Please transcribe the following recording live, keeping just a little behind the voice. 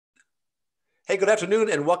Hey, good afternoon,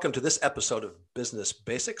 and welcome to this episode of Business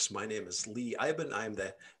Basics. My name is Lee Iben. I'm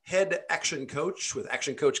the head action coach with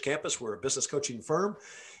Action Coach Campus. We're a business coaching firm.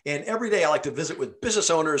 And every day I like to visit with business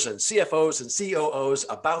owners and CFOs and COOs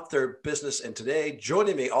about their business. And today,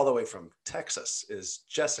 joining me all the way from Texas is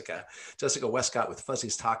Jessica Westcott with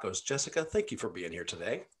Fuzzy's Tacos. Jessica, thank you for being here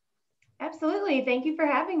today. Absolutely. Thank you for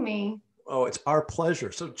having me. Oh, it's our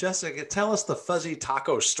pleasure. So Jessica, tell us the Fuzzy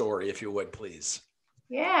Taco story, if you would, please.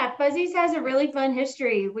 Yeah, Fuzzy's has a really fun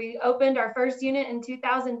history. We opened our first unit in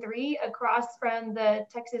 2003 across from the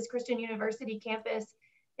Texas Christian University campus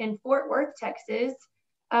in Fort Worth, Texas.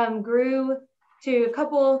 Grew to a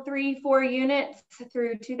couple, 3-4 units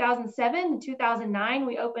through 2007. In 2009,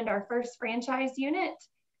 we opened our first franchise unit.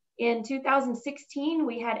 In 2016,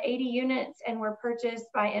 we had 80 units and were purchased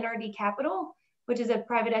by NRD Capital, which is a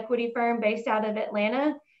private equity firm based out of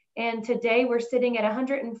Atlanta. And today we're sitting at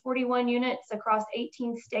 141 units across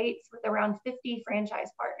 18 states with around 50 franchise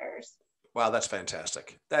partners. Wow, that's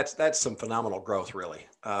fantastic. That's some phenomenal growth, really.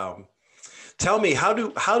 Tell me, how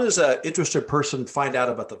does an interested person find out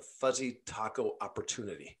about the Fuzzy Taco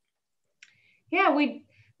opportunity? Yeah, we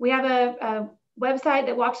have a website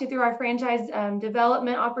that walks you through our franchise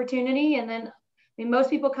development opportunity. And then most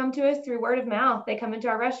people come to us through word of mouth. They come into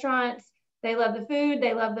our restaurants. They love the food,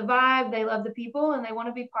 they love the vibe, they love the people, and they want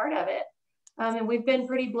to be part of it. And we've been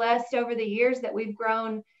pretty blessed over the years that we've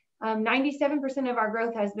grown. 97% of our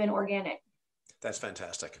growth has been organic. That's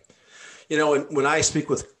fantastic. You know, when I speak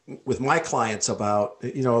with my clients about,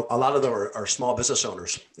 a lot of them are small business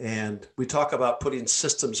owners, and we talk about putting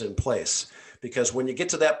systems in place, because when you get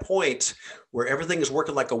to that point where everything is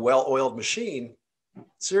working like a well-oiled machine,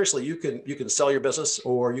 seriously, you can sell your business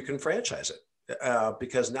or you can franchise it.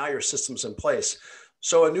 Because now your system's in place.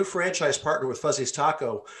 So a new franchise partner with Fuzzy's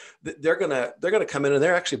Taco, they're gonna come in and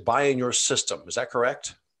they're actually buying your system. Is that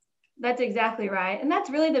correct? That's exactly right. And that's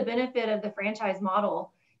really the benefit of the franchise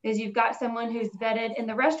model, is you've got someone who's vetted in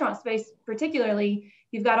the restaurant space, particularly.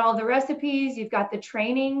 You've got all the recipes, you've got the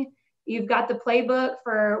training, you've got the playbook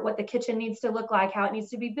for what the kitchen needs to look like, how it needs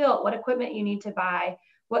to be built, what equipment you need to buy,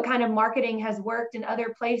 what kind of marketing has worked in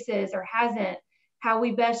other places or hasn't, how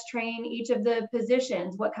we best train each of the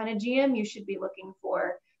positions, what kind of GM you should be looking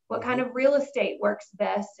for, what kind of real estate works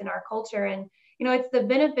best in our culture. And, it's the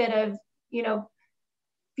benefit of,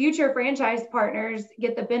 future franchise partners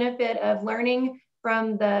get the benefit of learning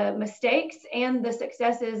from the mistakes and the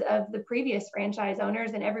successes of the previous franchise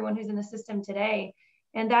owners and everyone who's in the system today.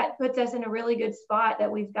 And that puts us in a really good spot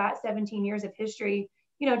that we've got 17 years of history,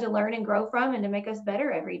 to learn and grow from and to make us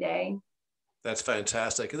better every day. That's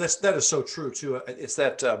fantastic. And that is so true too. It's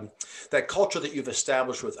that culture that you've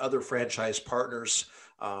established with other franchise partners.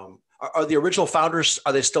 Are the original founders,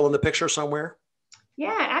 are they still in the picture somewhere?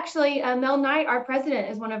 Yeah, actually, Mel Knight, our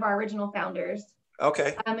president, is one of our original founders.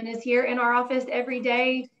 Okay. And is here in our office every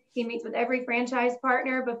day. He meets with every franchise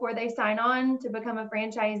partner before they sign on to become a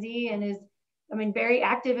franchisee, and is, very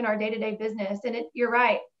active in our day-to-day business. And you're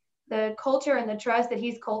right, the culture and the trust that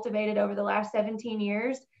he's cultivated over the last 17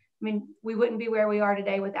 years, we wouldn't be where we are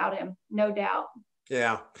today without him, no doubt.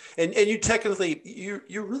 Yeah. And you technically, you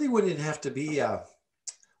really wouldn't have to be a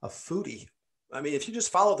foodie. If you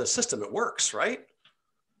just follow the system, it works, right?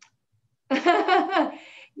 Yeah,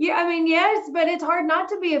 yes, but it's hard not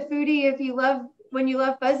to be a foodie when you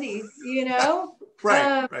love Fuzzies,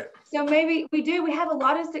 Right, right. So maybe we have a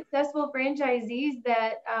lot of successful franchisees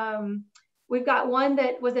that, we've got one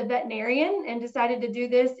that was a veterinarian and decided to do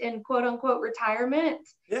this in quote unquote retirement.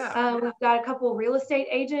 Yeah. We've got a couple of real estate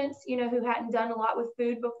agents, who hadn't done a lot with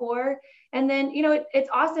food before. And then, it's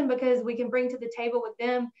awesome because we can bring to the table with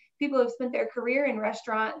them people who have spent their career in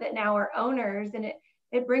restaurant that now are owners. And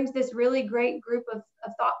it brings this really great group of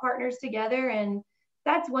thought partners together. And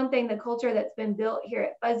that's one thing, the culture that's been built here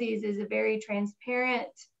at Fuzzy's is a very transparent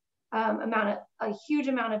a huge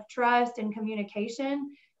amount of trust and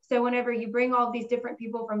communication. So whenever you bring all these different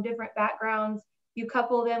people from different backgrounds, you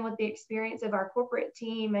couple them with the experience of our corporate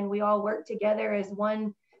team, and we all work together as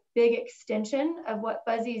one big extension of what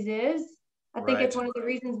Fuzzy's is. I think it's one of the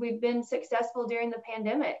reasons we've been successful during the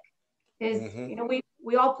pandemic is,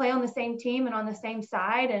 we all play on the same team and on the same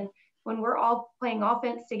side. And when we're all playing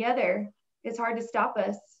offense together, it's hard to stop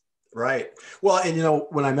us. Right. Well, and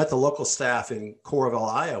when I met the local staff in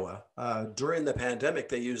Coralville, Iowa, during the pandemic,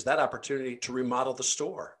 they used that opportunity to remodel the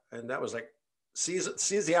store. And that was like,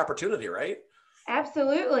 seize the opportunity, right?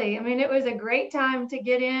 Absolutely. It was a great time to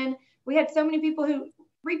get in. We had so many people who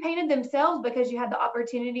repainted themselves because you had the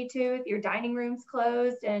opportunity to, your dining rooms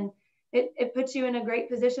closed, and it puts you in a great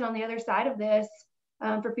position on the other side of this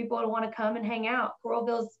for people to want to come and hang out.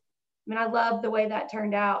 Coralville's mean, I love the way that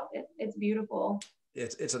turned out. It's beautiful.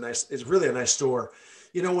 It's really a nice store.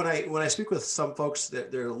 You know, when I speak with some folks,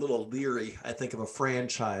 that they're a little leery, I think, of a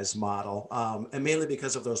franchise model, and mainly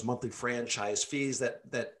because of those monthly franchise fees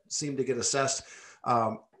that seem to get assessed.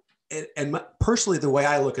 Personally, the way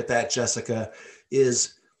I look at that, Jessica,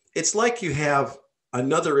 is it's like you have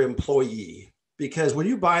another employee, because when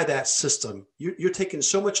you buy that system, you're taking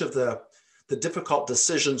so much of the difficult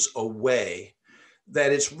decisions away,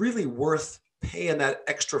 that it's really worth paying that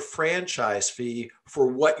extra franchise fee for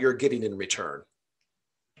what you're getting in return.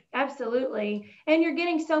 Absolutely. And you're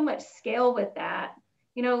getting so much scale with that.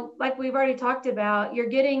 You know, like we've already talked about, you're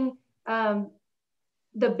getting the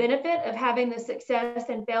benefit of having the success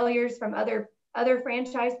and failures from other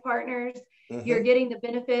franchise partners. Mm-hmm. You're getting the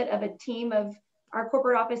benefit of a team of, our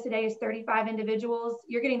corporate office today is 35 individuals.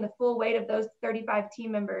 You're getting the full weight of those 35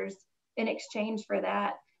 team members in exchange for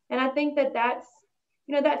that. And I think that's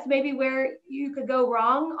maybe where you could go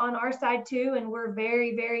wrong on our side too. And we're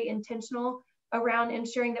very, very intentional around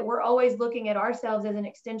ensuring that we're always looking at ourselves as an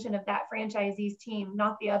extension of that franchisee's team,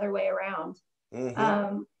 not the other way around.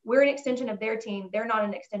 Mm-hmm. We're an extension of their team. They're not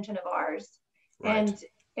an extension of ours. Right. And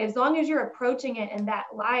as long as you're approaching it in that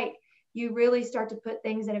light, you really start to put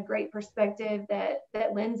things in a great perspective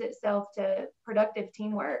that lends itself to productive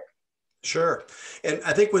teamwork. Sure. And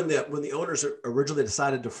I think when the owners originally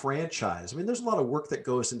decided to franchise, I mean, there's a lot of work that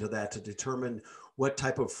goes into that to determine what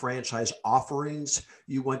type of franchise offerings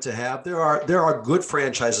you want to have. There are good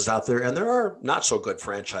franchises out there, and there are not so good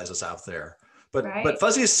franchises out there. But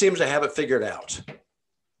Fuzzy's seems to have it figured out.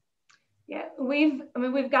 Yeah, we've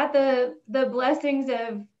got the blessings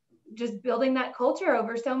of just building that culture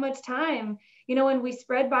over so much time. You know, when we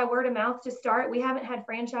spread by word of mouth to start, we haven't had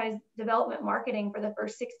franchise development marketing for the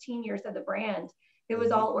first 16 years of the brand. It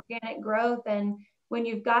was all organic growth. And when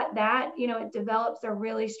you've got that, you know, it develops a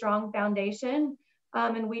really strong foundation.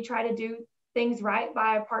 And we try to do things right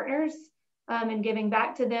by our partners, and giving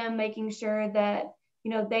back to them, making sure that,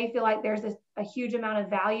 you know, they feel like there's a huge amount of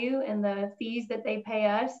value in the fees that they pay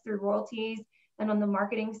us through royalties and on the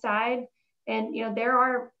marketing side. And, you know, they're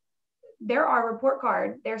our report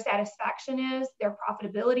card. Their satisfaction is, their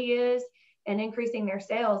profitability is, and increasing their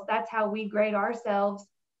sales. That's how we grade ourselves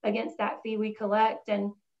against that fee we collect.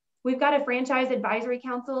 And we've got a franchise advisory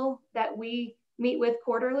council that we meet with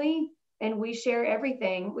quarterly, and we share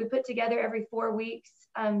everything. We put together every 4 weeks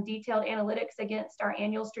detailed analytics against our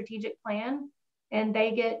annual strategic plan, and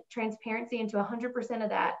they get transparency into 100% of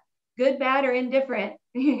that, good, bad, or indifferent.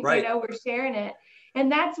 Right. You know, we're sharing it.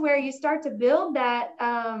 And that's where you start to build that,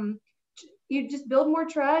 you just build more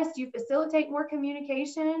trust, you facilitate more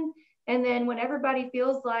communication. And then when everybody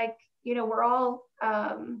feels like, you know, we're all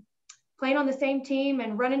playing on the same team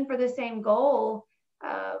and running for the same goal,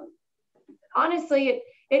 honestly,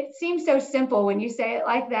 it seems so simple when you say it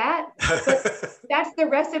like that, but that's the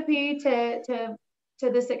recipe to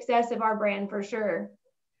the success of our brand for sure.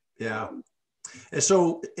 Yeah. And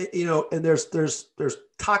so, you know, and there's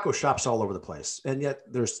taco shops all over the place. And yet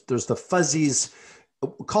there's the Fuzzy's,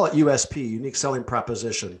 call it USP, unique selling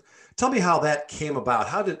proposition. Tell me how that came about.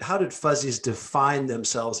 How did Fuzzy's define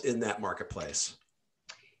themselves in that marketplace?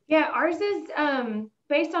 Yeah, ours is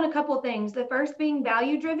based on a couple of things. The first being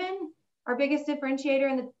value driven. Our biggest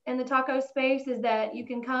differentiator in the taco space is that you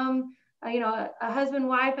can come, you know, a husband,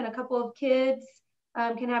 wife, and a couple of kids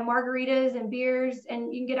can have margaritas and beers,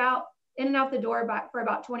 and you can get out in and out the door for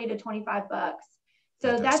about 20 to 25 bucks. So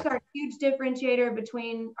fantastic. That's our huge differentiator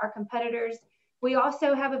between our competitors. We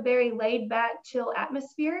also have a very laid back, chill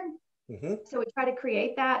atmosphere. Mm-hmm. So we try to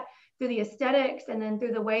create that through the aesthetics and then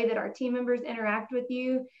through the way that our team members interact with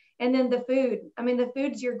you. And then the food. I mean, the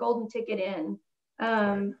food's your golden ticket in.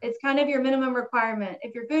 Right. It's kind of your minimum requirement.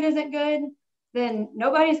 If your food isn't good, then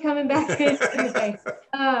nobody's coming back in anyway.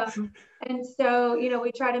 And so, you know,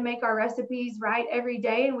 we try to make our recipes right every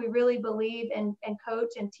day. And we really believe and coach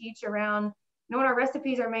and teach around, you know, when our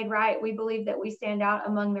recipes are made right, we believe that we stand out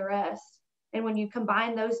among the rest. And when you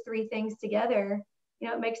combine those three things together, you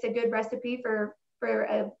know, it makes a good recipe for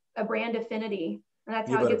a brand affinity. And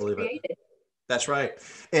that's how it gets created. That's right.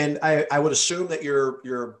 And I would assume that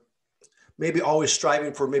you're maybe always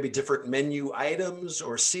striving for maybe different menu items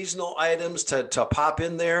or seasonal items to pop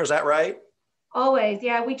in there. Is that right? Always.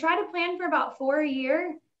 Yeah. We try to plan for about 4 a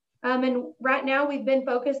year. And right now we've been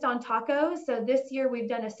focused on tacos. So this year we've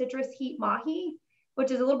done a citrus heat mahi, which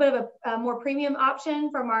is a little bit of a more premium option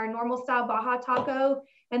from our normal style Baja taco.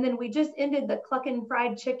 And then we just ended the cluckin'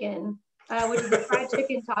 fried chicken, which is a fried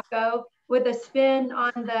chicken taco with a spin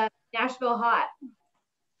on the Nashville hot.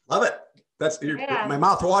 Love it. Yeah. my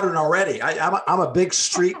mouth watering already. I'm a big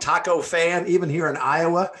street taco fan, even here in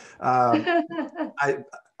Iowa. I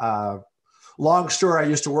uh, Long story. I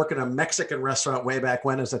used to work in a Mexican restaurant way back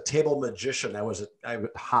when as a table magician. I would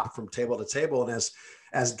hop from table to table, and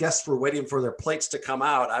as guests were waiting for their plates to come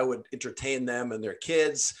out, I would entertain them and their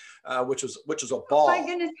kids, which was a Oh my ball.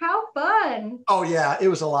 goodness, how fun. Oh yeah, it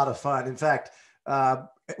was a lot of fun. In fact,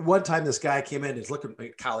 one time this guy came in. He's looking, a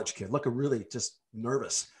college kid, looking really just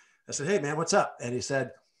nervous. I said, "Hey man, what's up?" And he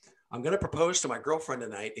said, "I'm going to propose to my girlfriend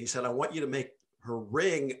tonight." He said, "I want you to make her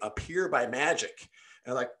ring appear by magic."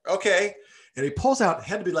 And I'm like, okay. And he pulls out,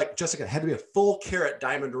 had to be like, Jessica, had to be a full carat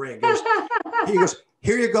diamond ring. He goes,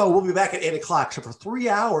 "Here you go. We'll be back at 8 o'clock." So for 3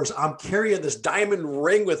 hours, I'm carrying this diamond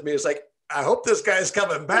ring with me. It's like, I hope this guy's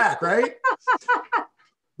coming back, right?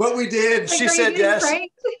 But we did. Like, she said yes.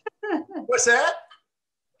 Pranked? What's that?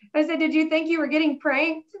 I said, did you think you were getting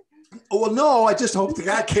pranked? Oh, well, no, I just hope the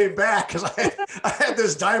guy came back because I had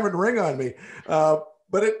this diamond ring on me.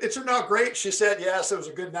 But it turned out great. She said yes, it was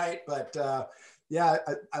a good night. But yeah,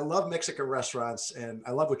 I love Mexican restaurants, and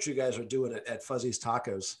I love what you guys are doing at Fuzzy's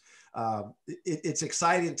Tacos. It's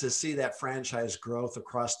exciting to see that franchise growth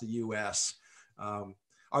across the U.S. Are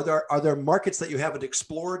there markets that you haven't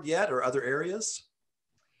explored yet, or other areas?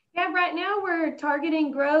 Yeah, right now we're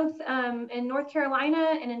targeting growth in North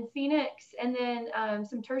Carolina and in Phoenix, and then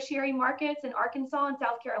some tertiary markets in Arkansas and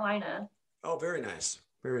South Carolina. Oh, very nice.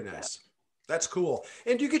 Very nice. Yeah. That's cool.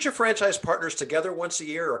 And do you get your franchise partners together once a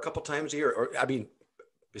year or a couple times a year? Or, I mean,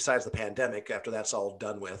 besides the pandemic, after that's all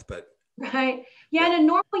done with, but. Right. Yeah, in a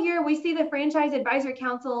normal year, we see the Franchise Advisory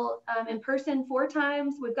Council in person 4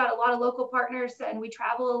 times. We've got a lot of local partners, and we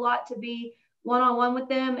travel a lot to be one-on-one with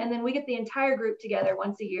them. And then we get the entire group together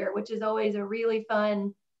once a year, which is always a really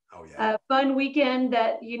fun, fun weekend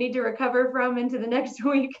that you need to recover from into the next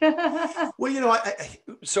week. Well,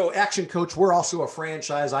 so Action Coach, we're also a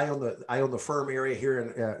franchise. I own the firm area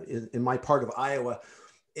here in my part of Iowa,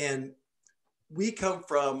 and we come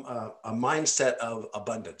from a mindset of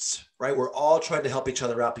abundance, right? We're all trying to help each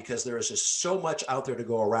other out because there is just so much out there to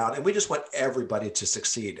go around, and we just want everybody to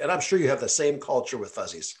succeed. And I'm sure you have the same culture with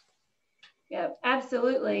Fuzzies. Yeah,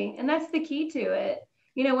 absolutely. And that's the key to it.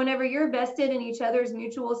 Whenever you're vested in each other's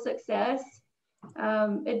mutual success,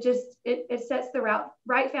 it sets the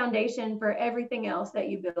right foundation for everything else that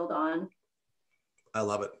you build on. I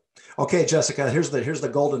love it. Okay, Jessica, here's the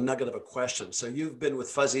golden nugget of a question. So you've been with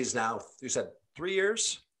Fuzzies now, you said 3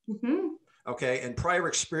 years? Mm-hmm. Okay, and prior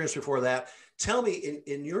experience before that. Tell me,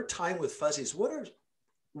 in your time with Fuzzies,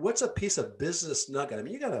 what's a piece of business nugget? I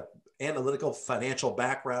mean, you got an analytical financial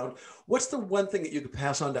background. What's the one thing that you could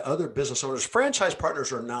pass on to other business owners, franchise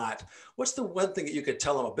partners or not? What's the one thing that you could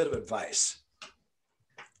tell them, a bit of advice?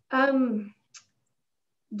 Do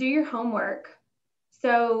your homework.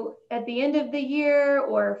 So at the end of the year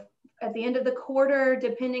or at the end of the quarter,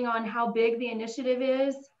 depending on how big the initiative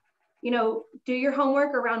is, do your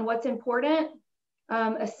homework around what's important,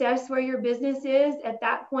 assess where your business is at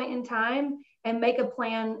that point in time, and make a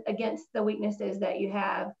plan against the weaknesses that you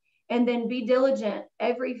have. And then be diligent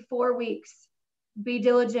every 4 weeks. Be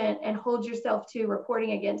diligent and hold yourself to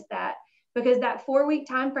reporting against that, because that 4-week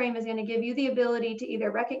time frame is going to give you the ability to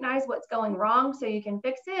either recognize what's going wrong so you can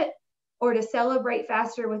fix it, or to celebrate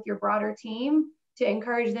faster with your broader team to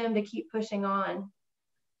encourage them to keep pushing on.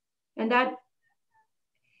 And that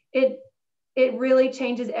it really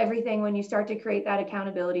changes everything when you start to create that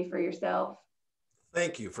accountability for yourself.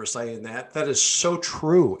 Thank you for saying that. That is so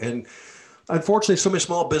true. And unfortunately, so many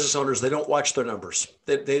small business owners, they don't watch their numbers.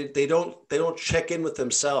 They don't check in with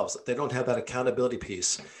themselves. They don't have that accountability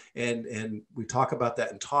piece. And we talk about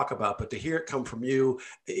that but to hear it come from you,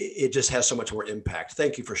 it just has so much more impact.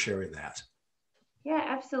 Thank you for sharing that. Yeah,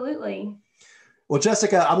 absolutely. Well,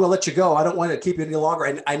 Jessica, I'm going to let you go. I don't want to keep you any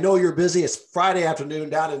longer. I know you're busy. It's Friday afternoon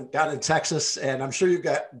down in Texas, and I'm sure you've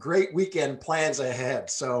got great weekend plans ahead.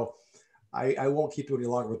 So I won't keep you any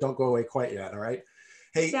longer, but don't go away quite yet. All right.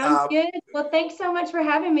 Hey, sounds good. Well, thanks so much for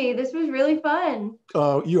having me. This was really fun.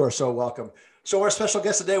 Oh, you are so welcome. So our special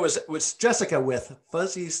guest today was Jessica with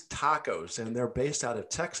Fuzzy's Tacos, and they're based out of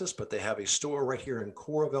Texas, but they have a store right here in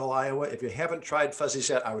Coralville, Iowa. If you haven't tried Fuzzy's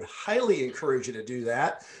yet, I would highly encourage you to do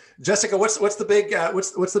that. Jessica, what's the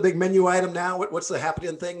big menu item now? What's the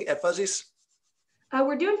happening thing at Fuzzy's?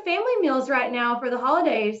 We're doing family meals right now for the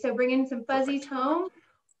holidays, so bringing some Fuzzy's home.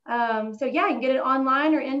 So yeah, you can get it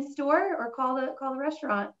online or in store, or call the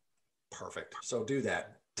restaurant. Perfect. So do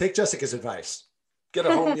that. Take Jessica's advice. Get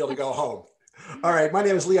a home meal to go home. All right. My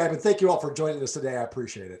name is Lee Iben. Thank you all for joining us today. I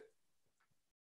appreciate it.